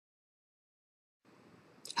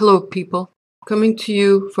Hello people, coming to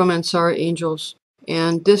you from Ansar Angels,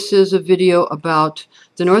 and this is a video about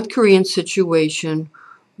the North Korean situation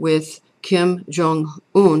with Kim Jong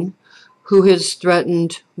Un, who has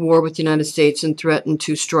threatened war with the United States and threatened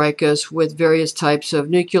to strike us with various types of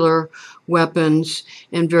nuclear weapons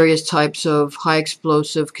and various types of high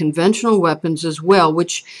explosive conventional weapons as well,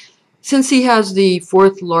 which, since he has the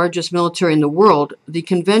fourth largest military in the world, the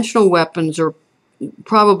conventional weapons are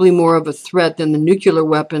probably more of a threat than the nuclear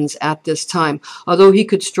weapons at this time. Although he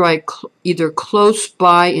could strike either close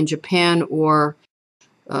by in Japan or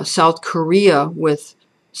South Korea with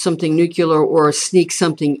something nuclear, or sneak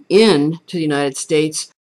something in to the United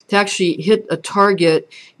States, to actually hit a target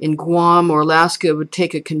in Guam or Alaska would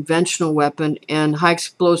take a conventional weapon, and high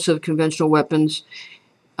explosive conventional weapons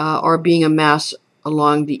are being amassed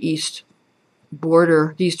along the eastern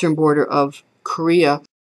border of Korea.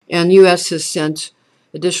 And the U.S. has sent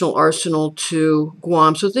additional arsenal to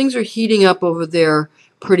Guam. So things are heating up over there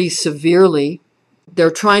pretty severely.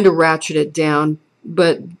 They're trying to ratchet it down,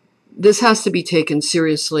 but this has to be taken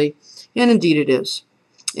seriously, and indeed it is.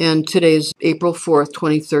 And today is April 4th,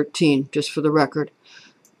 2013, just for the record.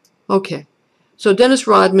 Okay, so Dennis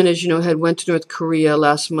Rodman, as you know, had went to North Korea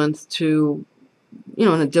last month to, in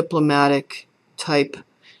a diplomatic type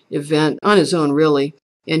event on his own, really.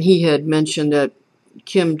 And he had mentioned that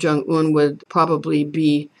Kim Jong Un would probably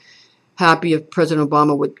be happy if President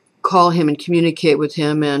Obama would call him and communicate with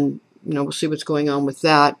him, and we'll see what's going on with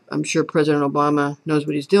that. I'm sure President Obama knows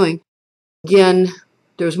what he's doing. Again,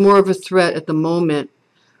 there's more of a threat at the moment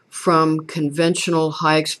from conventional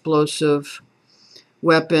high explosive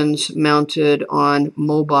weapons mounted on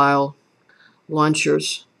mobile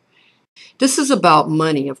launchers. This is about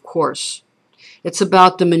money, of course. It's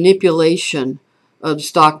about the manipulation of the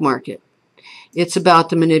stock market. It's about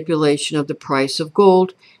the manipulation of the price of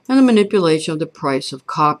gold and the manipulation of the price of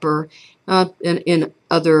copper and in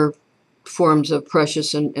other forms of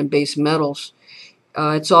precious and base metals.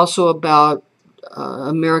 It's also about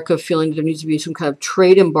America feeling there needs to be some kind of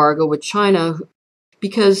trade embargo with China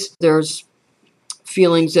because there's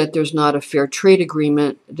feelings that there's not a fair trade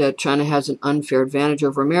agreement, that China has an unfair advantage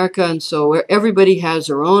over America. And so everybody has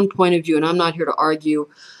their own point of view, and I'm not here to argue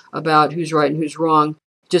about who's right and who's wrong.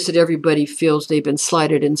 Just that everybody feels they've been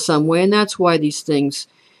slighted in some way, and that's why these things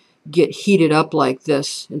get heated up like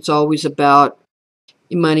this. It's always about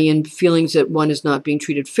money and feelings that one is not being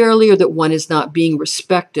treated fairly or that one is not being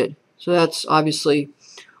respected. So that's obviously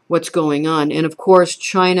what's going on. And of course,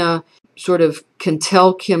 China sort of can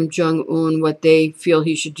tell Kim Jong Un what they feel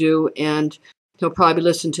he should do, and he'll probably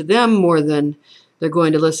listen to them more than they're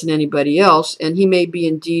going to listen to anybody else. And he may be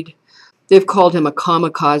indeed, they've called him a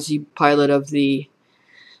kamikaze pilot of the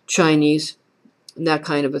Chinese, and that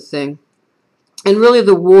kind of a thing. And really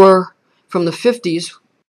the war from the 50s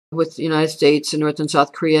with the United States and North and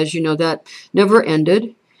South Korea, as you know, that never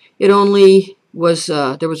ended. It only was,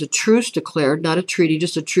 there was a truce declared, not a treaty,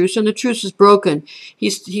 just a truce, and the truce is broken.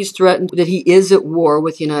 He's threatened that he is at war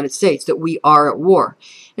with the United States, that we are at war.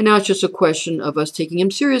 And now it's just a question of us taking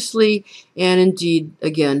him seriously, and indeed,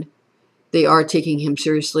 again, they are taking him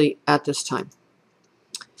seriously at this time.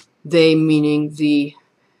 They meaning the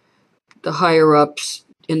higher-ups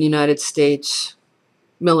in the United States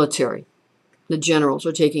military. The generals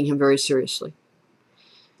are taking him very seriously,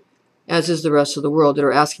 as is the rest of the world that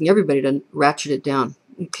are asking everybody to ratchet it down.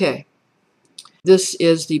 Okay. This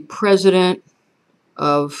is the president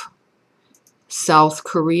of South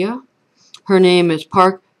Korea. Her name is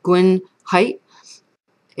Park Geun-Hye,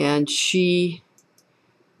 and she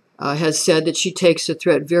has said that she takes the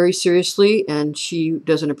threat very seriously, and she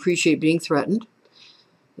doesn't appreciate being threatened.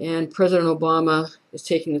 And President Obama is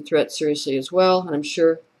taking the threat seriously as well, and I'm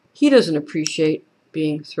sure he doesn't appreciate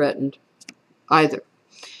being threatened either.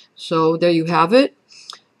 So there you have it.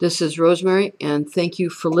 This is Rosemary, and thank you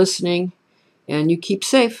for listening, and you keep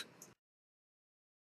safe.